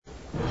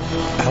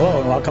Hello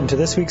and welcome to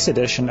this week's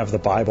edition of the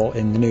Bible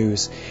in the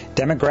News.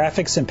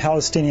 Demographics in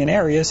Palestinian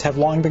areas have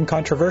long been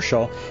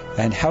controversial,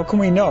 and how can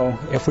we know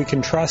if we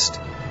can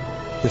trust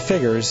the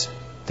figures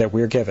that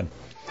we're given?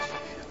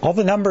 All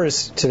the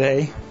numbers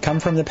today come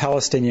from the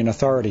Palestinian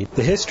Authority.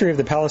 The history of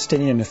the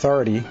Palestinian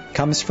Authority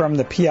comes from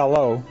the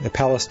PLO, the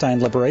Palestine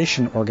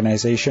Liberation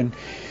Organization,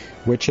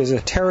 which is a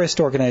terrorist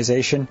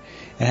organization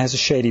and has a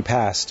shady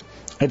past.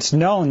 It's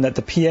known that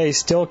the PA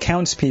still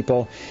counts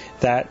people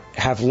that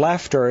have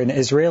left or in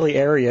Israeli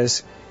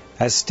areas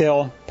as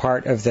still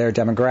part of their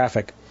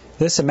demographic.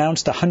 This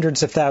amounts to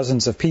hundreds of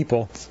thousands of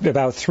people,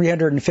 about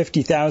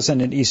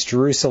 350,000 in East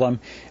Jerusalem,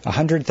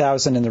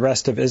 100,000 in the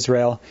rest of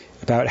Israel,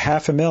 about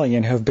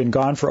 500,000 who have been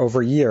gone for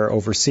over a year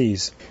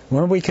overseas.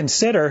 When we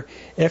consider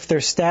if their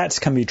stats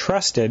can be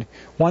trusted,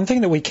 one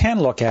thing that we can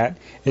look at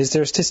is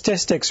their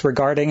statistics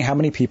regarding how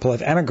many people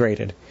have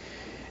emigrated.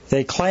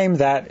 They claim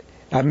that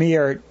a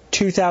mere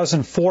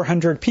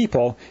 2,400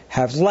 people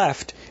have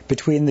left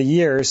between the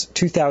years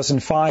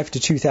 2005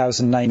 to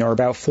 2009, or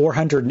about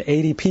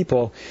 480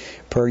 people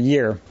per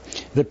year.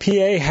 The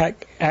PA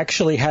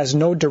actually has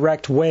no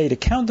direct way to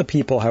count the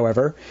people,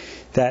 however,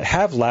 that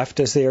have left,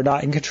 as they are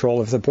not in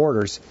control of the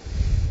borders.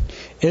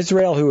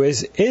 Israel, who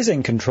is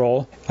in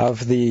control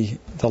of the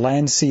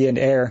land, sea, and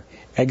air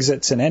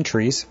exits and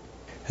entries,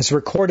 has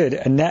recorded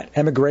a net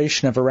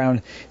emigration of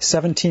around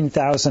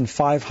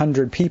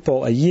 17,500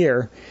 people a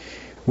year,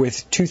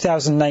 with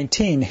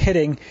 2019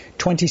 hitting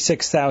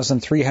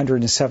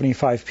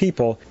 26,375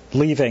 people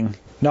leaving,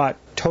 not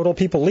total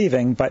people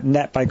leaving, but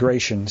net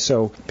migration.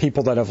 So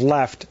people that have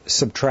left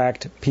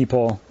subtract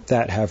people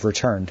that have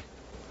returned.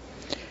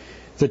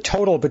 The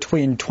total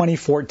between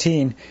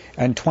 2014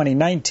 and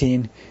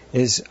 2019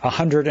 is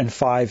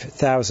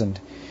 105,000.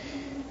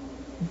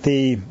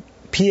 The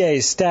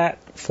PA's stat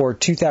for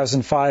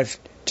 2005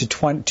 to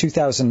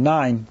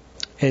 2009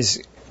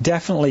 is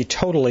definitely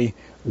totally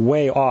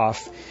way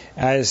off,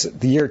 as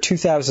the year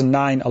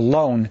 2009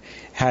 alone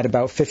had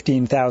about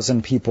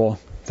 15,000 people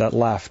that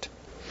left.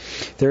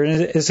 There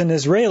is an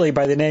Israeli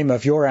by the name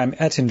of Yoram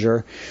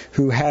Ettinger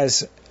who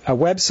has a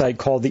website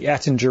called the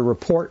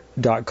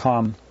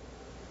EttingerReport.com,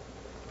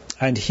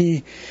 and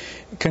he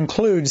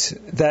concludes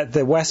that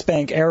the West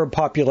Bank Arab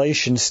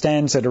population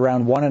stands at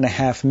around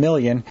 1.5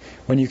 million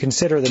when you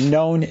consider the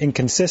known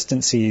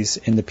inconsistencies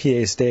in the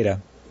PA's data.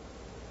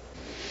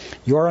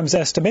 Yoram's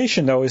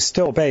estimation, though, is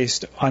still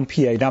based on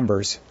PA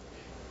numbers.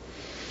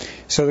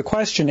 So the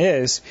question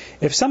is,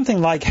 if something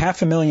like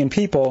 500,000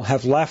 people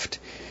have left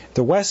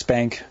the West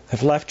Bank,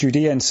 have left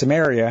Judea and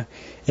Samaria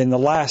in the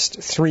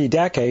last 3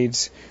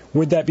 decades,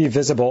 would that be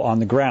visible on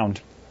the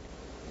ground?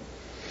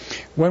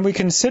 When we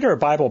consider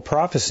Bible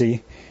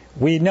prophecy,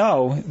 we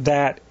know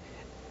that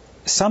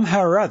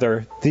somehow or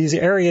other these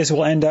areas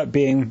will end up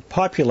being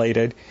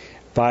populated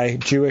by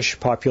Jewish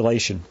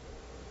population.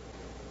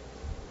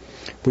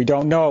 We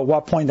don't know at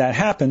what point that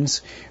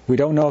happens. We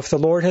don't know if the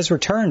Lord has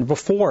returned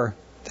before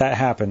that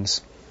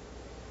happens.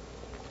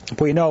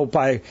 We know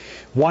by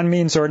one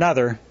means or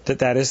another that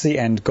that is the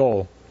end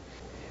goal.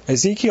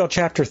 Ezekiel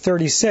chapter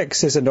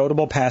 36 is a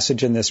notable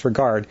passage in this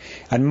regard,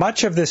 and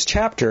much of this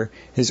chapter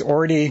is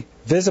already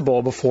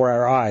visible before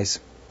our eyes.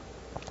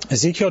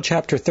 Ezekiel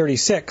chapter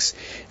 36,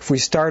 if we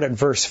start at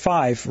verse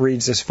 5,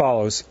 reads as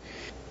follows: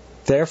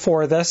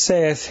 Therefore thus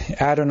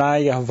saith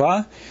Adonai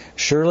Yehovah,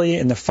 surely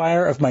in the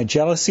fire of my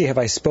jealousy have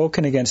I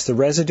spoken against the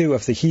residue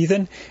of the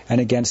heathen,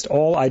 and against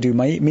all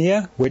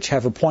Idumea, which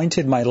have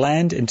appointed my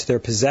land into their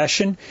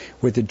possession,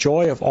 with the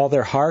joy of all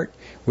their heart,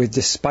 with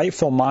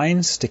despiteful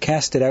minds, to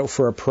cast it out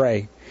for a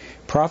prey.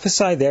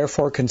 Prophesy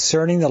therefore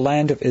concerning the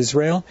land of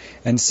Israel,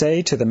 and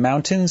say to the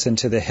mountains, and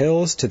to the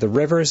hills, to the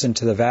rivers, and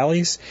to the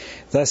valleys,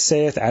 Thus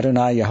saith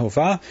Adonai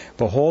Yehovah,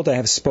 Behold, I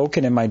have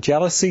spoken in my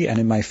jealousy and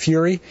in my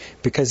fury,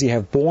 because ye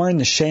have borne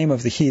the shame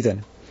of the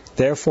heathen.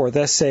 Therefore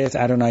thus saith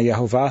Adonai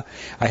Yehovah,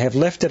 I have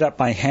lifted up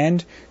my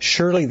hand,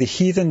 surely the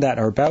heathen that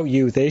are about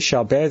you, they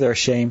shall bear their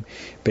shame.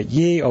 But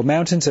ye, O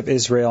mountains of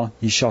Israel,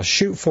 ye shall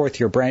shoot forth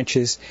your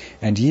branches,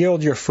 and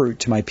yield your fruit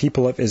to my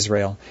people of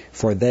Israel,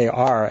 for they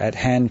are at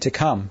hand to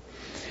come.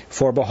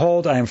 For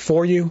behold, I am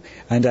for you,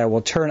 and I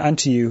will turn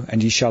unto you,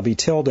 and ye shall be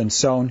tilled and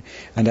sown,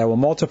 and I will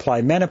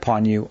multiply men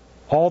upon you,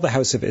 all the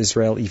house of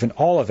Israel, even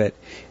all of it,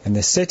 and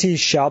the cities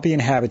shall be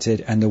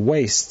inhabited, and the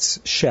wastes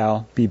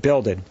shall be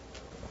builded.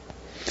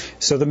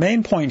 So the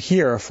main point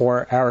here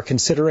for our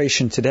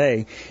consideration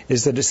today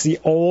is that it's the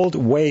old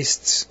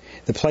wastes,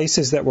 the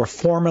places that were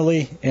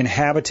formerly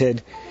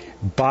inhabited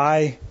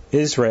by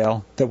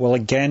Israel, that will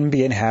again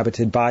be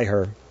inhabited by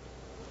her.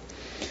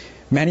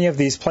 Many of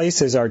these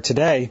places are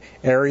today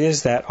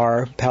areas that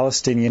are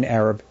Palestinian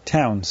Arab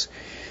towns.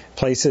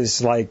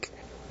 Places like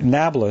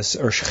Nablus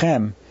or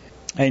Shechem,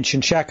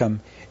 ancient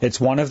Shechem,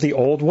 it's one of the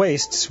old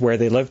wastes where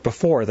they lived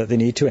before that they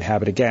need to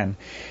inhabit again.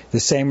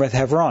 The same with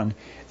Hebron.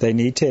 They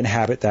need to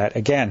inhabit that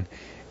again.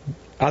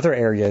 Other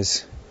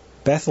areas,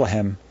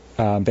 Bethlehem,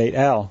 Beit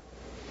El.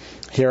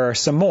 Here are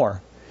some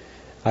more.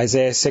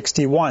 Isaiah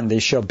 61, they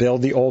shall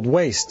build the old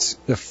wastes,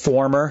 the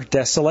former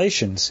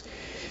desolations.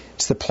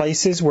 It's the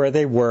places where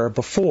they were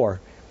before.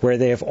 where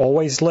they have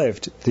always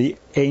lived, the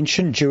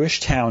ancient Jewish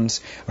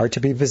towns are to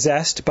be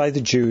possessed by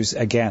the Jews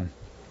again.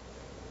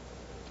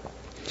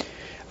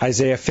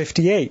 Isaiah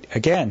 58,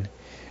 again,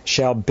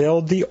 shall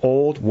build the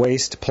old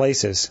waste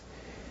places.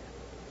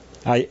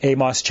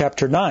 Amos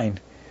chapter 9,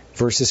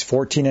 verses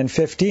 14 and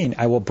 15,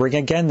 I will bring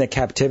again the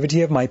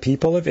captivity of my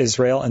people of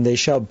Israel, and they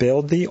shall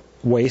build the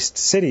waste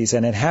cities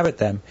and inhabit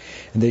them.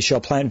 And they shall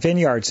plant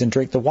vineyards and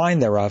drink the wine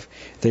thereof.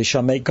 They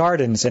shall make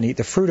gardens and eat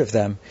the fruit of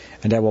them.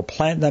 And I will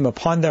plant them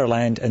upon their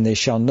land, and they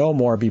shall no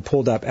more be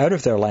pulled up out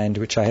of their land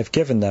which I have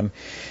given them,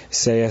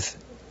 saith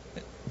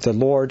the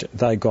Lord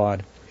thy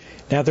God.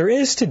 Now there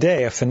is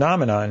today a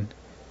phenomenon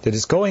that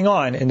is going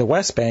on in the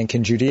West Bank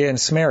in Judea and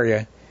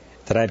Samaria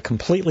that I had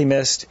completely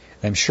missed.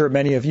 I'm sure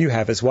many of you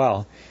have as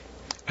well.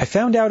 I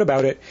found out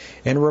about it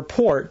in a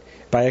report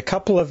by a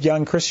couple of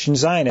young Christian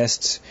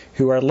Zionists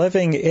who are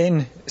living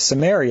in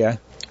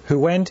Samaria, who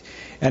went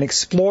and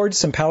explored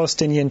some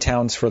Palestinian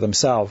towns for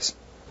themselves.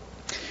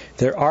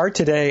 There are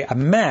today a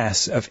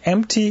mass of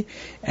empty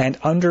and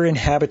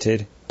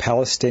underinhabited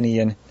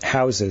Palestinian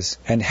houses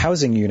and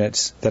housing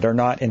units that are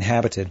not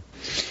inhabited.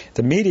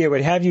 The media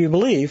would have you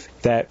believe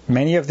that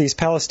many of these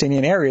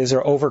Palestinian areas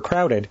are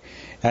overcrowded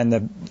and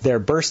they're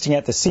bursting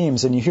at the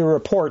seams, and you hear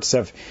reports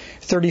of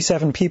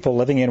 37 people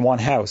living in one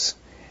house.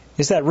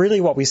 Is that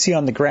really what we see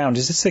on the ground?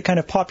 Is this the kind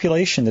of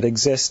population that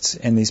exists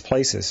in these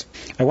places?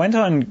 I went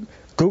on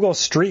Google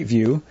Street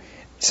View.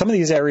 Some of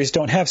these areas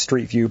don't have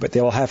Street View, but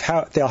they'll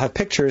have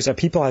pictures that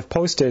people have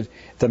posted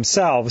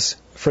themselves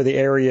for the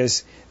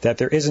areas that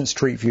there isn't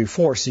Street View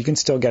for, so you can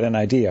still get an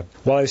idea.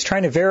 While I was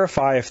trying to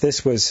verify if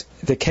this was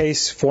the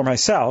case for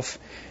myself,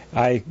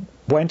 I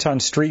went on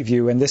Street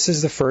View, and this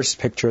is the first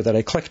picture that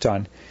I clicked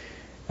on.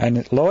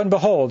 And lo and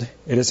behold,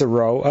 it is a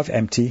row of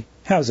empty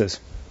houses.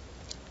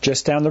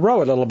 Just down the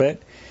road a little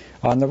bit,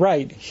 on the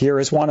right, here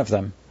is one of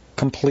them.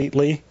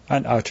 Completely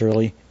and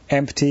utterly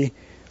empty,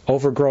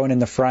 overgrown in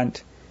the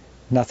front,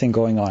 nothing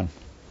going on.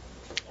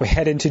 We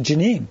head into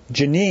Jenin.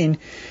 Jenin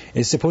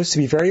is supposed to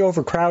be very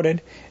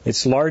overcrowded.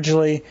 It's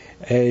largely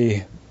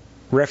a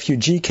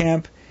refugee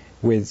camp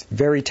with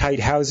very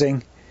tight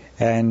housing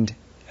and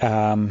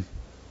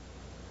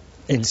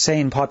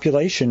insane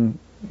population,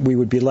 we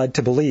would be led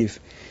to believe.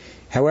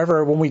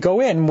 However, when we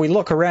go in, we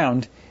look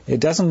around, it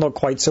doesn't look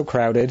quite so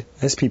crowded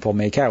as people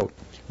make out.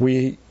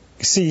 We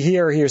see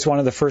here's one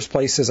of the first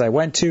places I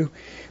went to.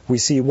 We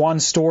see one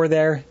store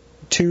there,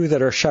 two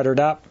that are shuttered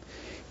up.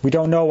 We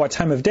don't know what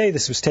time of day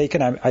this was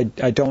taken.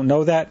 I don't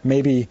know that.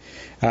 Maybe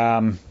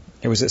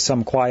it was at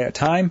some quiet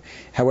time.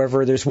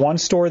 However, there's one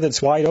store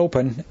that's wide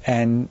open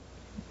and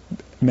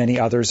many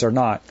others are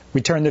not.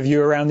 We turn the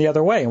view around the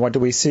other way, and what do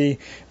we see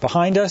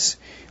behind us?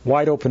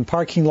 Wide open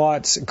parking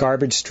lots,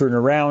 garbage strewn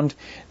around.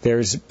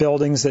 There's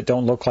buildings that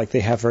don't look like they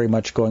have very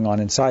much going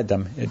on inside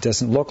them. It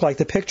doesn't look like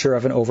the picture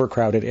of an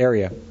overcrowded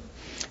area.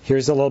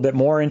 Here's a little bit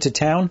more into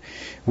town.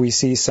 We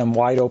see some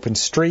wide open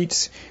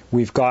streets.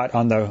 We've got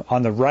on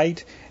the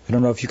right, I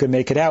don't know if you can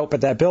make it out,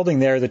 but that building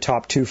there, the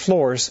top two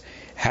floors,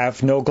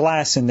 have no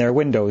glass in their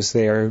windows.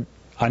 They are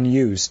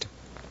unused.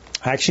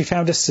 I actually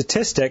found a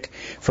statistic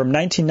from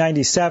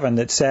 1997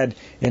 that said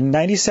in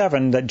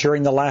 97 that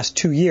during the last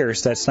 2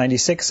 years, that's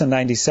 96 and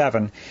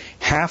 97,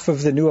 half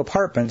of the new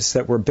apartments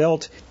that were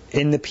built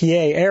in the PA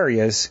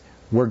areas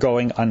were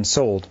going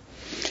unsold.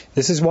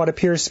 This is what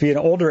appears to be an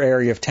older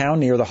area of town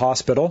near the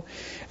hospital,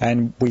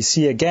 and we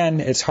see again,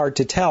 it's hard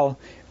to tell,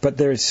 but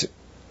there's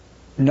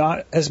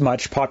not as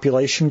much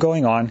population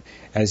going on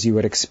as you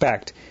would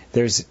expect.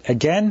 There's,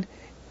 again,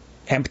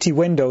 empty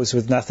windows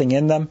with nothing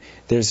in them.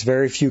 There's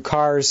very few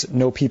cars,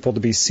 no people to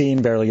be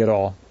seen, barely at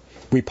all.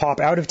 We pop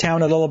out of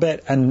town a little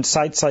bit, and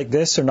sites like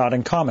this are not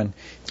uncommon.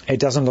 It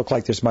doesn't look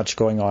like there's much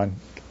going on.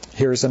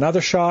 Here's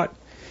another shot.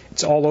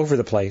 It's all over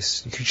the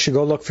place. You should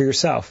go look for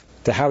yourself.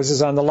 The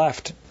houses on the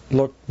left,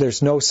 look,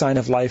 there's no sign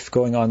of life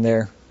going on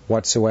there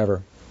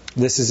whatsoever.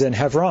 This is in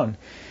Hebron.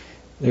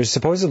 There's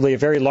supposedly a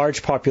very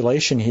large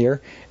population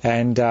here,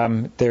 and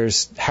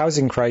there's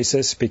housing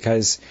crisis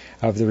because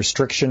of the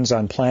restrictions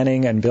on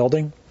planning and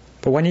building.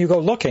 But when you go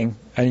looking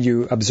and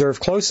you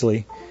observe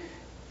closely,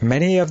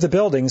 many of the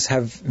buildings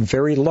have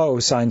very low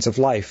signs of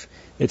life.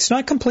 It's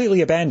not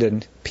completely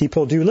abandoned.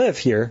 People do live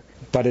here,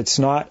 but it's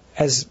not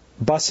as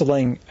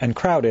bustling and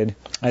crowded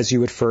as you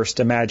would first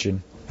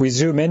imagine. We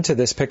zoom into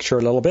this picture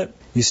a little bit.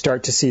 You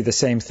start to see the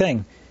same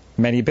thing.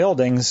 Many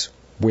buildings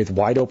with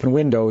wide open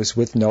windows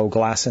with no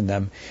glass in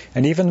them.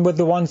 And even with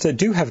the ones that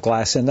do have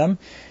glass in them,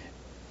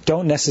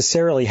 don't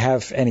necessarily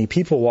have any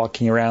people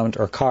walking around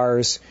or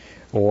cars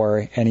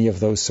or any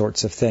of those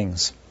sorts of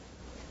things.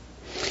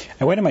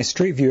 I went in my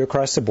street view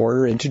across the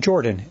border into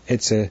Jordan.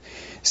 It's a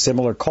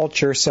similar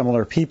culture,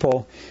 similar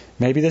people.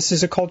 Maybe this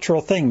is a cultural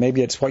thing.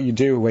 Maybe it's what you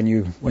do when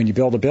you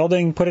build a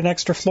building, put an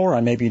extra floor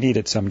on. Maybe you need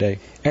it someday.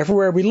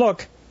 Everywhere we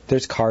look,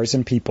 there's cars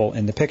and people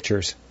in the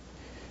pictures.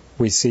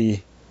 We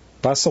see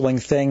bustling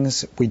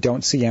things. We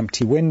don't see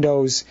empty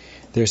windows.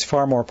 There's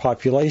far more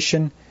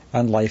population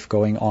and life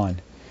going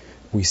on.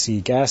 We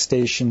see gas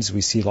stations.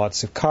 We see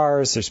lots of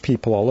cars. There's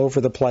people all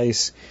over the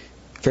place.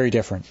 Very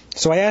different.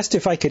 So I asked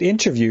if I could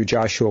interview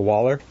Joshua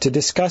Waller to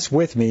discuss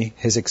with me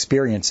his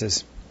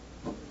experiences.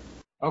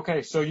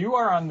 Okay, so you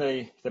are on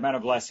the Mount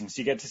of Blessings.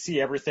 You get to see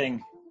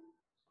everything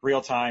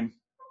real time.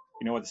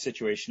 You know what the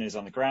situation is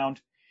on the ground,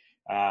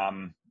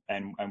 and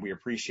we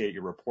appreciate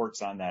your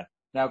reports on that.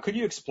 Now, could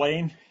you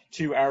explain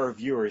to our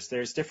viewers,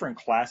 there's different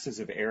classes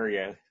of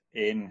area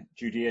in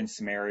Judea and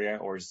Samaria,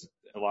 or as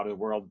a lot of the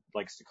world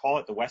likes to call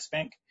it, the West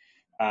Bank.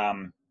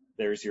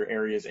 There's your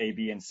areas A,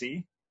 B, and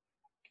C.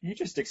 Can you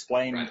just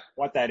explain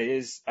what that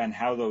is and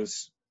how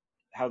those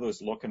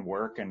look and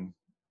work, and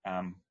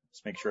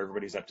just make sure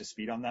everybody's up to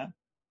speed on that?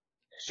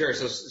 Sure.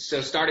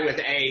 So starting with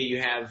A,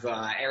 you have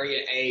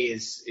Area A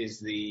is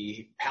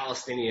the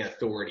Palestinian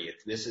Authority.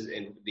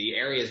 And the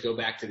areas go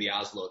back to the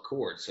Oslo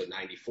Accords. So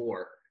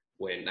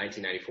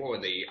 1994,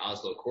 when the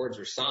Oslo Accords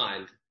were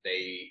signed,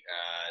 they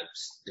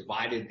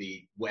divided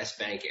the West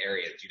Bank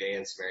area, the Judea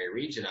and Samaria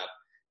region, up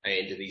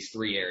into these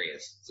three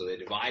areas. So they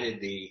divided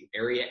the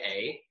Area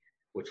A,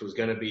 which was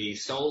going to be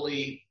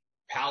solely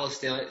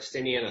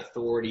Palestinian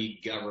Authority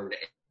governed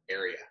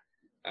area,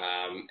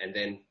 and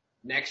then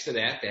next to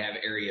that, they have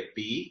Area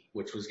B,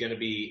 which was going to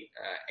be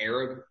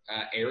Arab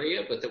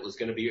area, but that was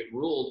going to be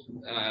ruled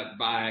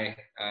by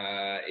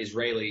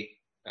Israeli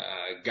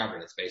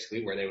governance,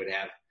 basically, where they would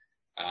have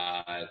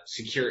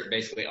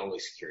basically only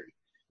security.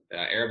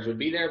 Arabs would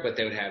be there, but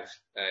they would have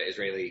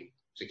Israeli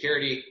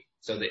security,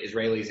 so that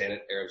Israelis and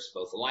Arabs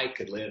both alike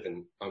could live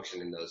and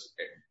function in those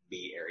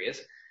B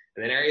areas.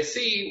 And then Area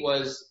C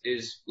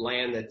is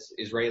land that's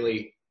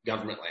Israeli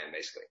government land,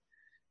 basically.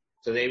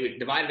 So they would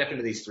divide it up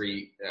into these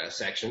three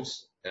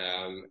sections,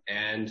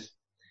 and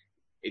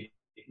it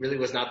really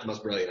was not the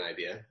most brilliant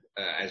idea.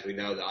 As we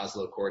know, the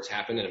Oslo Accords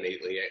happened, and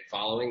immediately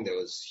following, there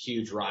was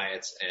huge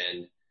riots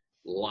and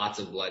lots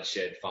of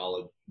bloodshed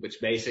followed,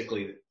 which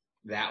basically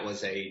that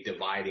was a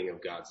dividing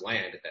of God's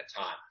land at that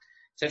time.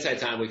 Since that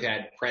time, we've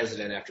had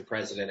president after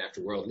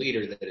world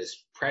leader that has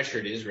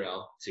pressured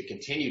Israel to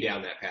continue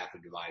down that path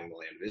of dividing the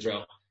land of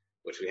Israel,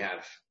 which we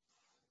have,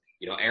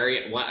 an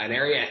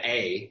Area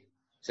A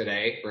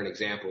today, for an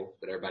example,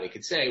 that everybody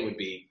could say would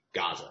be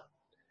Gaza.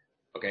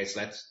 Okay, so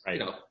that's,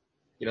 right.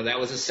 That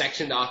was a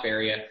sectioned off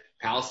area.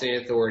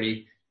 Palestinian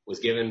Authority was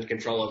given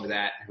control over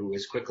that, who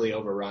was quickly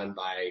overrun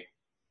by,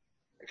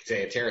 I could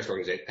say, a terrorist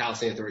organization.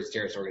 Palestinian Authority is a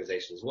terrorist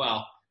organization as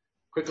well,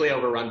 quickly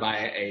overrun by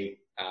a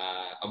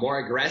more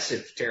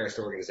aggressive terrorist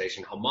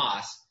organization,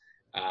 Hamas,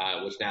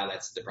 which now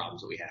that's the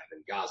problems that we have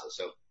in Gaza.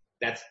 So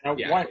that's, now,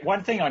 yeah.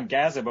 One thing on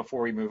Gaza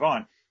before we move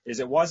on is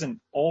it wasn't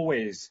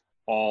always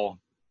all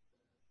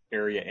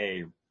Area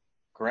A,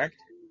 correct?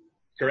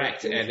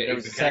 Correct. And there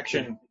was a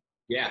section,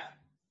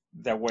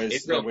 that was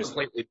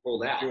completely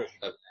pulled out of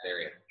that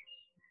area.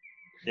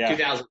 Yeah.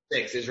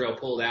 2006, Israel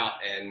pulled out,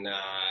 and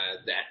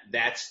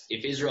that's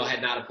if Israel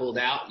had not have pulled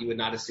out, you would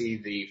not have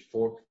seen the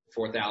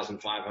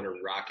 4,500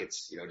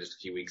 rockets, just a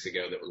few weeks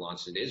ago that were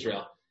launched into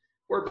Israel.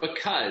 Or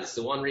because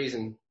the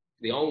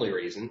only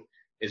reason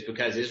is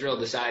because Israel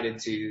decided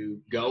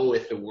to go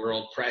with the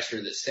world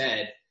pressure that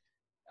said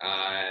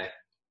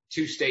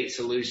two-state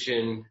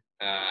solution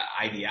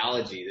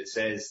ideology that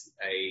says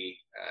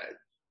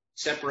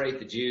separate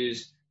the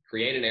Jews,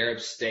 create an Arab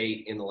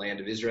state in the land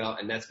of Israel,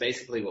 and that's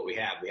basically what we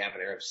have. We have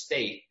an Arab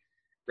state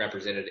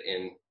represented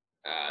in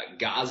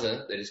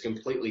Gaza that is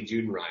completely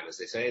Judenrein, as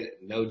they say,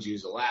 that no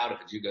Jews allowed.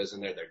 If a Jew goes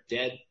in there, they're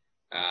dead.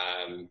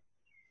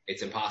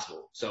 It's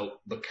impossible. So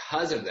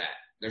because of that,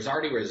 there's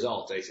already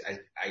results.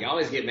 I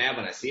always get mad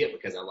when I see it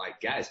because I'm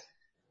like, guys,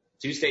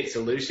 two-state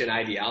solution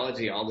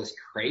ideology, all this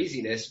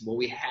craziness, well,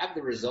 we have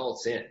the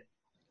results in.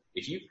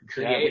 If you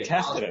create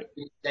a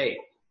state,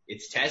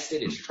 it's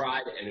tested, it's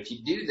tried, and if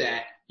you do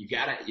that,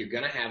 you're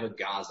gonna have a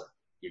Gaza.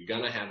 You're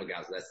gonna have a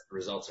Gaza. That's the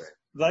results are.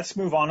 Let's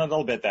move on a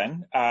little bit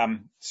then.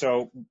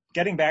 So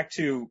getting back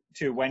to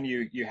when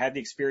you had the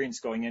experience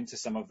going into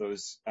some of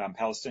those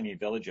Palestinian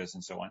villages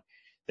and so on,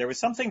 there was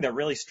something that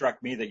really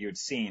struck me that you had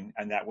seen,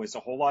 and that was a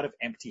whole lot of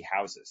empty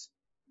houses.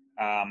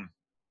 Can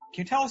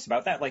you tell us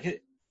about that?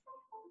 Like,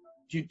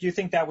 do you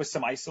think that was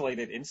some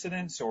isolated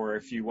incidents, or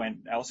if you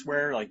went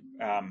elsewhere, like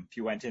if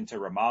you went into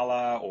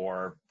Ramallah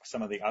or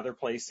some of the other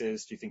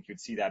places, do you think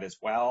you'd see that as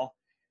well?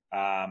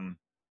 And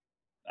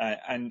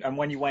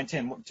when you went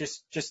in,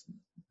 just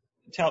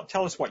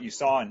tell us what you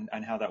saw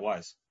and how that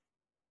was.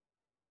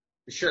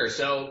 Sure.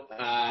 So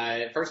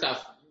first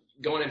off,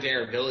 going into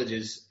Arab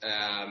villages,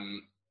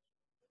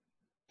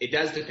 it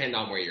does depend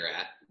on where you're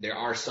at. There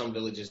are some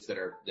villages that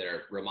are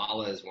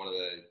Ramallah is one of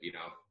the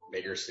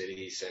bigger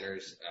city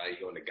centers. You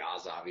go into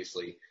Gaza,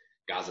 obviously,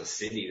 Gaza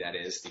City, that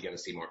is, you're going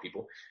to see more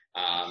people.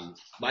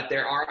 But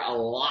there are a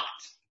lot,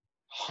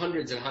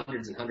 hundreds and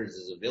hundreds and hundreds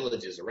of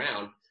villages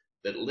around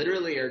that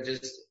literally are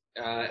just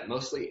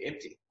mostly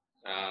empty.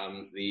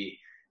 The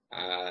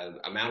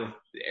amount of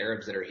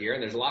Arabs that are here,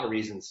 and there's a lot of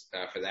reasons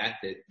for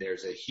that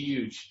there's a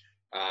huge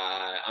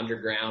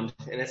underground,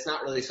 and it's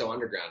not really so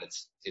underground.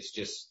 It's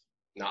just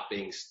not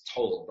being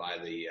told by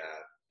the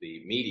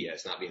media.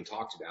 It's not being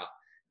talked about.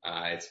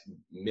 It's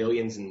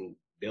millions and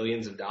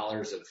billions of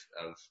dollars of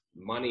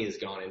money has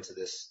gone into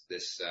this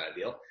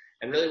deal.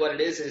 And really what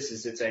it is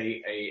it's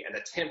an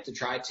attempt to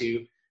try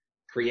to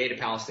create a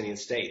Palestinian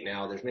state.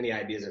 Now, there's many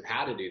ideas of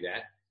how to do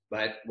that,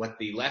 but what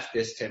the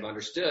leftists have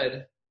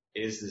understood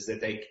is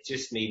that they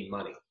just need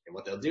money. And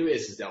what they'll do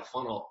is they'll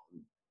funnel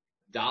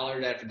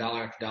dollar after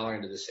dollar after dollar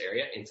into this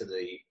area, into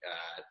the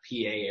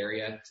PA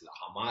area, to the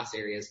Hamas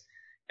areas,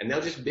 and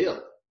they'll just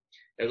build.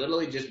 They'll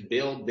literally just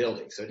build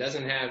buildings. So it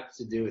doesn't have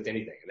to do with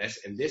anything.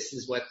 And this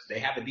is what they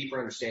have a deeper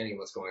understanding of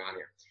what's going on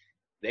here.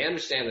 They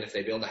understand that if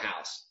they build a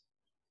house,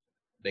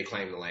 they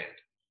claim the land.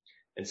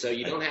 And so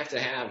you don't have to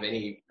have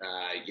any,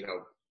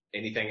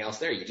 anything else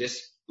there. You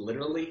just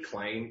literally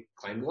claim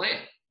the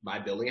land by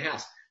building a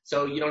house.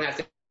 So you don't have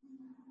to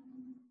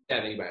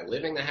have anybody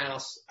living in the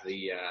house.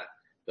 The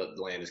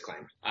land is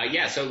claimed.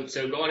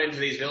 So going into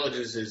these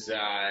villages is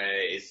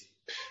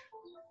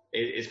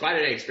quite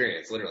an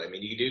experience, literally. I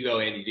mean, you do go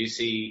in, you do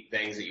see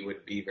things that you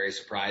would be very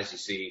surprised. You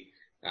see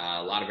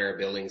a lot of Arab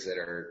buildings that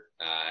are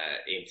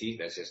empty.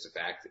 That's just a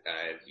fact.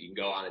 You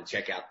can go on and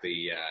check out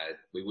we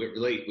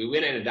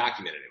went in and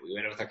documented it. We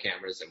went in with our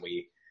cameras and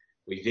we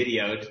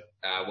videoed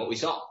what we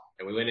saw.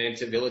 And we went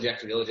into village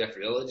after village after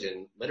village,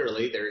 and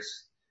literally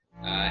there's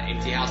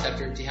empty house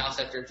after empty house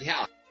after empty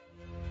house.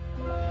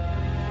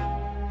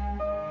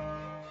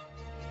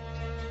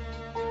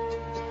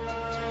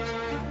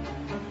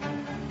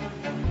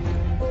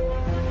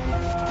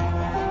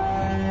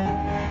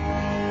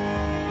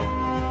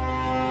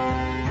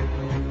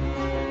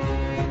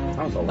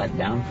 A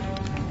letdown.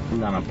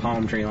 I'm on a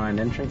palm tree lined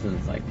entrance and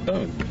it's like,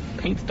 boom,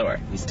 paint store.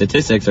 The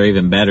statistics are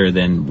even better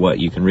than what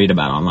you can read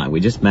about online. We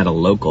just met a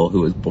local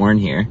who was born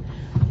here,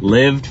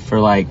 lived for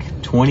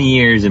like 20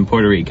 years in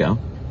Puerto Rico,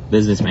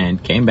 businessman,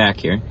 came back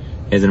here.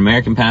 He has an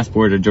American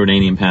passport, a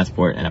Jordanian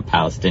passport, and a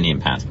Palestinian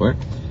passport.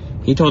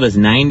 He told us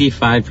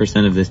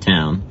 95% of this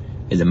town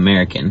is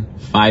American,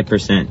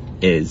 5%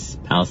 is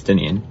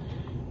Palestinian.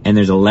 And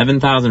there's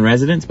 11,000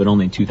 residents, but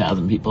only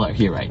 2,000 people are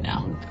here right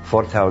now.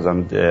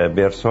 4,000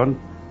 persons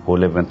who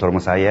live in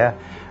Tormos Hayya,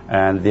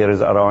 and there is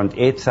around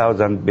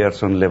 8,000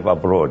 persons live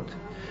abroad.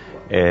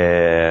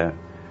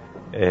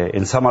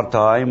 In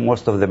summertime,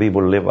 most of the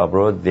people live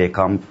abroad. They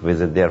come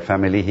visit their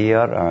family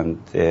here,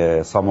 and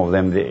some of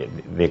them,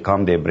 they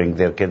come, they bring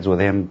their kids with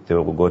them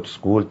to go to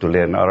school, to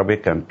learn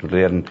Arabic and to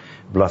learn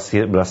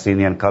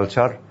Palestinian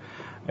culture.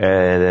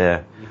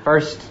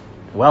 First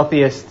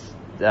wealthiest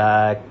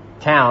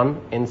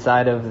town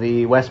inside of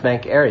the West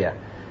Bank area.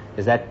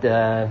 Is that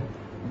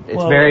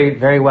it's very,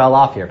 very well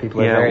off here?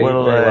 People are very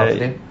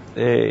wealthy.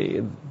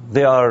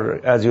 They are,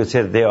 as you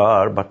said, they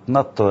are, but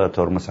not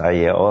Tormos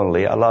Hayya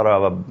only. A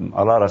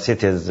lot of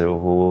cities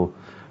who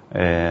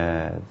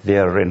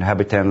their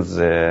inhabitants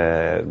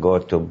go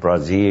to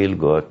Brazil,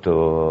 go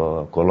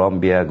to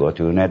Colombia, go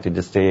to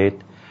United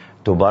States,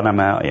 to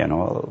Panama.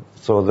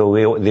 So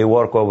they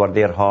work over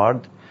there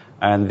hard,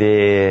 and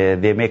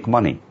they make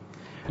money.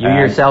 You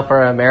yourself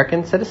are an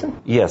American citizen?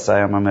 Yes,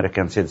 I am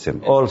American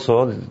citizen.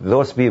 Also,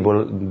 those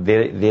people,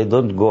 they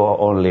don't go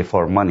only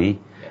for money.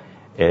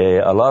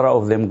 A lot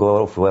of them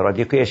go for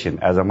education.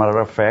 As a matter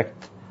of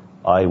fact,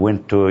 I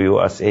went to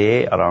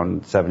USA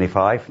around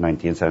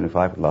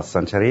 1975, last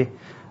century,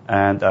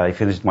 and I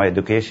finished my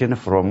education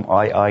from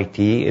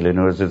IIT,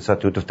 Illinois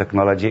Institute of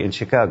Technology in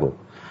Chicago.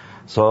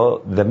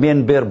 So the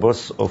main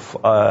purpose of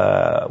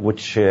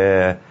which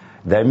the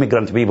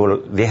immigrant people,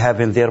 they have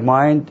in their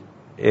mind,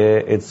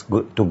 it's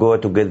to go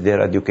to get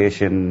their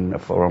education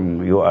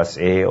from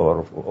USA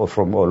or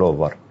from all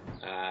over.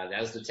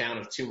 That was the town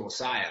of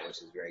Tumosaya,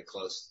 which is very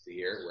close to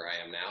here where I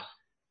am now.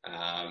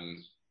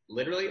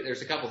 Literally,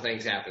 there's a couple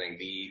things happening.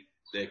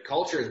 The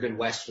culture has been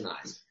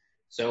westernized.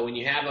 So when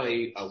you have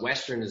a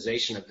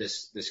westernization of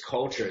this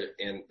culture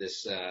and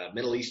this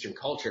Middle Eastern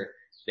culture,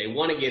 they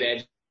want to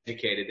get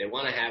educated. They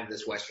want to have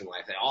this Western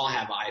life. They all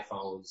have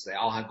iPhones. They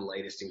all have the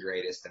latest and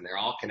greatest, and they're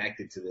all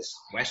connected to this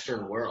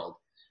Western world.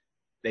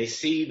 They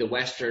see the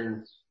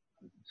Western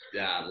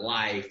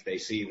life. They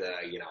see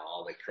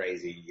all the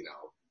crazy,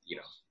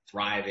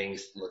 thriving,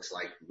 looks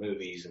like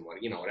movies and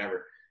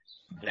whatever.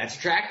 That's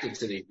attractive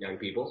to these young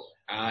people.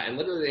 And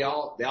literally they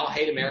all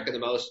hate America the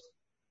most,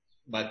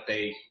 but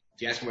if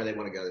you ask them where they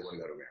want to go to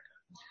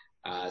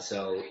America.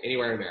 So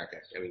anywhere in America.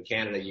 I mean,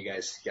 Canada, you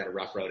guys got a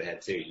rough road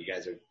ahead too. You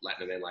guys are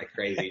letting them in like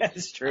crazy.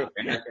 That's true.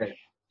 America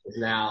is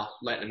now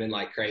letting them in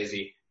like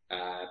crazy.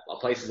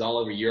 Places all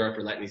over Europe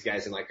are letting these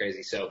guys in like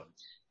crazy. So,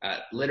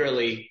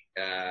 literally,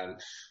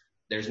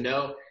 there's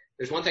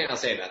one thing I'll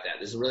say about that.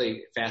 This is a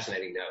really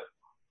fascinating note.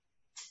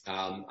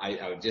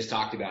 I just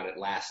talked about it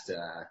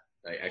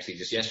actually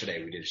just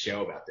yesterday we did a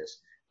show about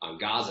this on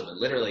Gaza, but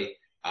literally,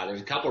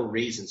 there's a couple of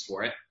reasons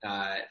for it,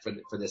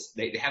 for this.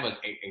 They have an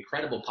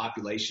incredible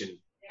population,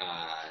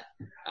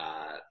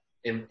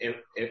 they've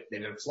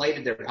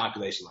inflated their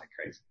population like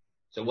crazy.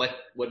 So what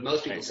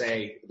most people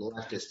say, the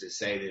leftists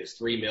say there's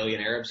 3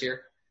 million Arabs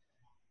here.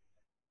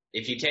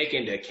 If you take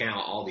into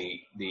account all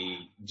the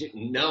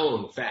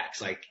known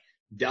facts, like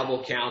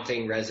double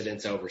counting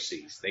residents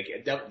overseas,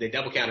 they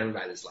double count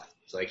everybody that's left.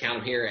 So they count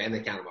them here and they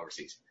count them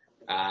overseas.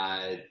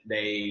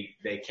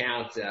 They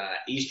count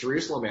East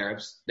Jerusalem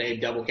Arabs. They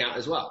double count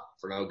as well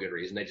for no good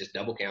reason. They just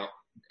double count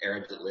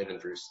Arabs that live in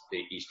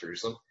East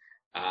Jerusalem.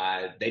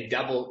 They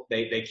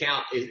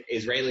count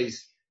Israelis,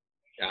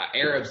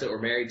 Arabs that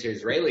were married to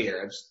Israeli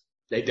Arabs.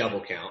 They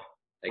double count.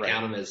 They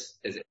count them as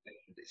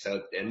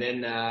so. And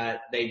then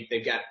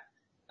they've got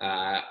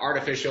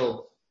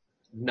artificial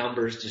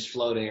numbers just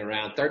floating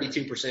around.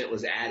 32%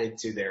 was added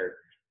to their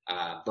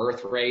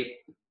birth rate.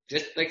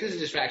 Just like, this is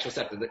just factual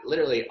stuff.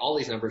 Literally, all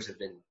these numbers have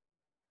been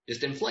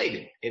just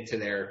inflated into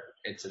their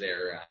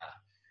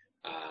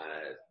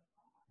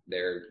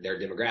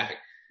demographic.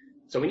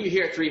 So when you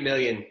hear 3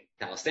 million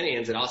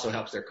Palestinians, it also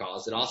helps their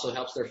cause. It also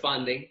helps their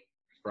funding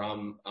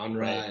from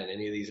UNRWA and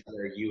any of these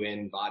other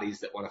UN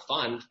bodies that want to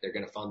fund. They're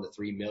going to fund the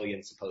 3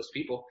 million supposed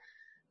people.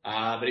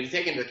 But if you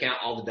take into account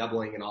all the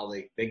doubling and all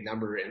the big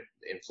number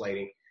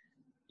inflating,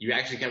 you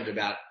actually come to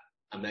about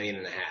 1.5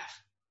 million.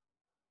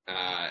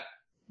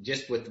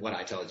 Just with what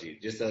I told you,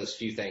 just those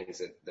few things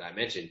that I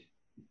mentioned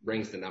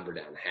brings the number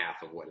down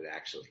half of what it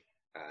actually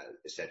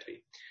is said to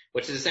be,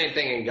 which is the same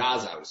thing in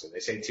Gaza. Obviously, they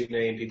say 2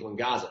 million people in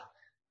Gaza.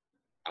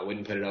 I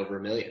wouldn't put it over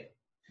 1 million.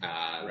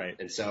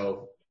 And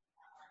so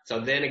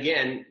then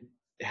again,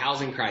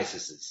 housing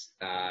crises,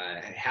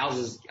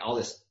 houses, all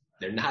this,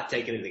 they're not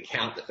taking into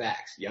account the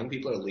facts. Young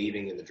people are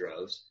leaving in the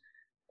droves.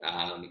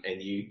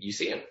 And you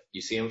see them.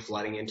 You see them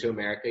flooding into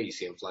America. You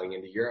see them flooding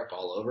into Europe,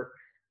 all over.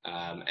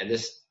 And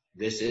this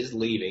is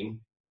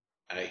leaving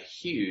a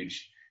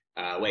huge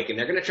wake. And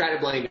they're going to try to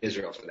blame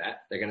Israel for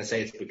that. They're going to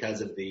say it's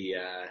because of the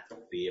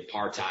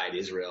apartheid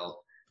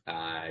Israel,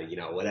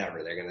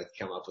 whatever. They're going to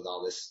come up with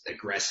all this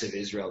aggressive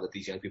Israel that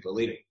these young people are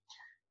leaving.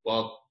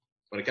 Well,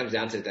 when it comes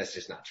down to it, that's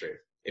just not true.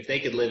 If they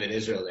could live in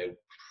Israel, they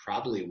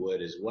probably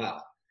would as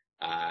well.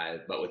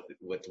 But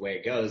with the way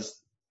it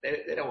goes,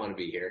 they don't want to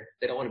be here.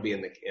 They don't want to be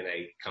in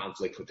a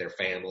conflict with their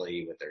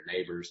family, with their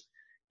neighbors.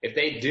 If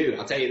they do,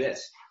 I'll tell you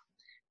this.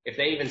 If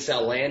they even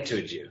sell land to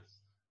a Jew,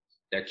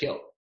 they're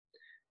killed.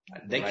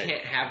 They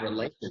can't have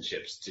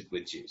relationships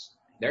with Jews.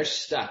 They're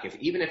stuck.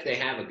 Even if they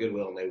have a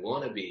goodwill and they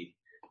want to be,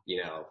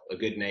 a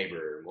good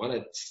neighbor, want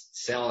to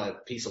sell a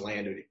piece of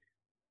land,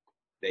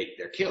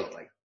 they're killed.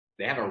 Like,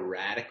 they have a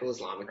radical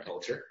Islamic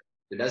culture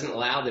that doesn't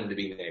allow them to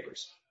be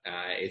neighbors.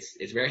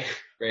 It's very,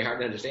 very hard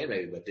to understand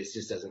maybe, but this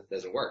just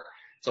doesn't work.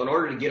 So in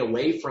order to get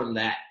away from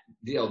that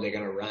deal, they're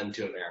going to run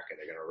to America.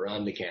 They're going to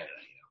run to Canada.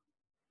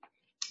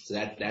 So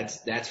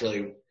that's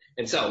really,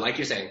 and so like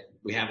you're saying,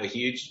 we have a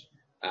huge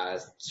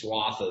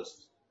swath of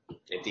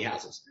empty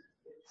houses,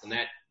 and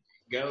that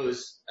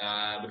goes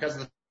because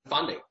of the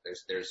funding.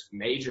 There's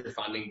major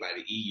funding by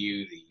the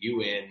EU, the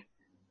UN,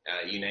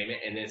 you name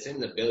it, and it's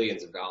in the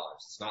billions of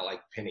dollars. It's not like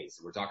pennies.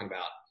 We're talking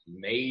about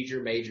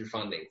major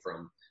funding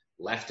from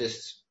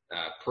leftists,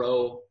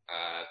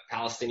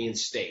 pro-Palestinian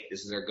state.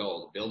 This is their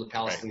goal, to build a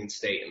Palestinian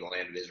state in the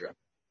land of Israel,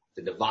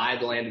 to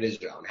divide the land of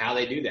Israel. And how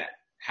they do that,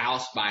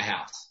 house by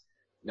house.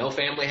 No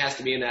family has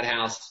to be in that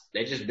house.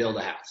 They just build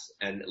a house.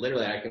 And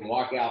literally, I can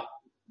walk out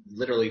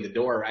literally the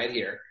door right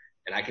here,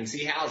 and I can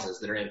see houses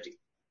that are empty,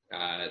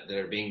 that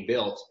are being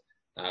built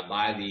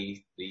by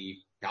the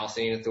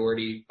Palestinian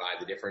Authority, by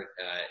the different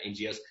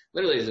NGOs.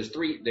 Literally,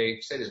 they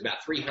say there's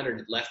about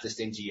 300 leftist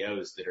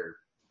NGOs that are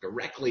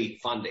directly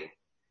funding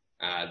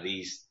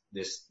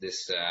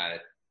this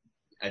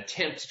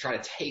attempt to try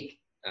to take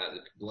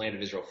the land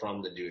of Israel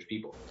from the Jewish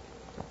people.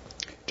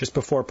 Just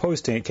before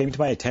posting, it came to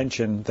my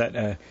attention that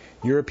a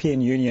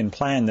European Union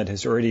plan that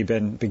has already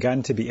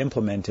begun to be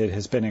implemented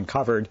has been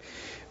uncovered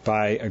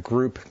by a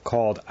group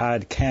called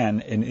Ad Can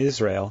in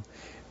Israel,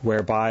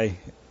 whereby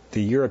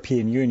the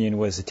European Union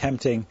was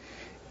attempting,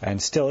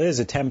 and still is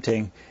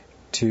attempting,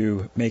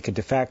 to make a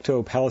de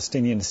facto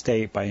Palestinian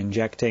state by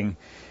injecting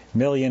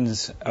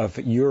millions of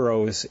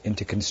euros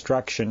into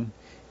construction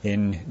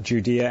in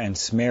Judea and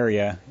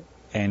Samaria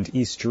and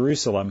East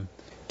Jerusalem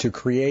to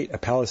create a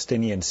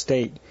Palestinian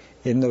state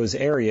in those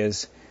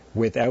areas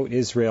without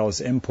Israel's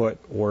input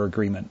or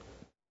agreement.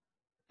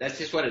 That's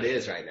just what it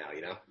is right now,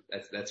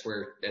 That's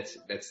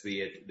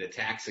the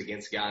attacks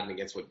against God and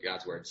against what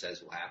God's word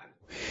says will happen.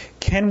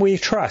 Can we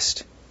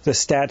trust the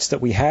stats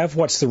that we have?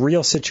 What's the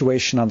real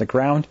situation on the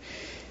ground?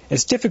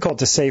 It's difficult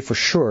to say for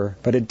sure,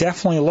 but it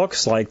definitely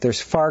looks like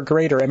there's far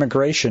greater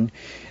immigration.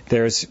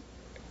 There's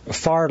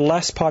far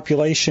less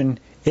population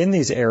in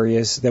these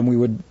areas than we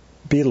would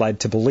be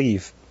led to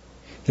believe.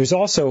 There's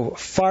also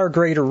far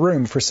greater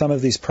room for some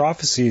of these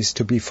prophecies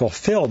to be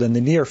fulfilled in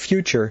the near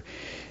future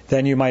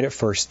than you might at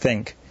first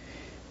think.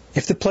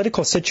 If the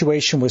political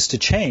situation was to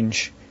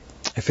change,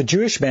 if a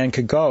Jewish man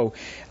could go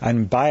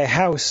and buy a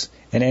house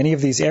in any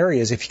of these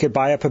areas, if he could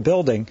buy up a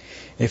building,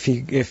 if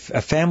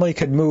a family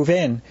could move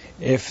in,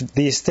 if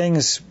these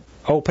things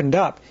opened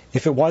up,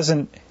 if it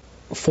wasn't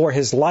for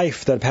his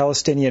life that a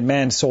Palestinian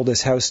man sold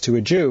his house to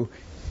a Jew,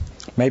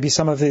 maybe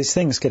some of these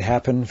things could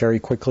happen very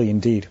quickly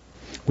indeed.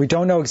 We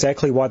don't know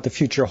exactly what the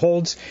future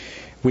holds.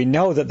 We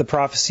know that the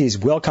prophecies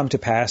will come to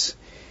pass.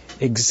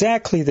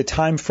 Exactly the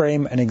time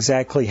frame and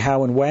exactly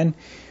how and when,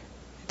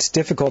 it's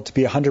difficult to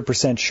be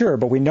 100% sure,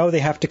 but we know they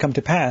have to come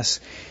to pass.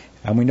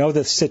 And we know that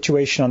the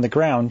situation on the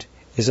ground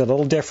is a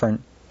little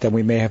different than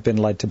we may have been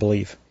led to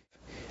believe.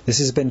 This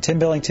has been Tim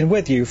Billington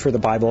with you for the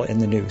Bible in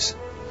the News.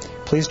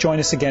 Please join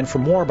us again for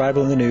more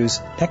Bible in the News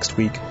next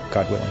week,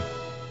 God willing.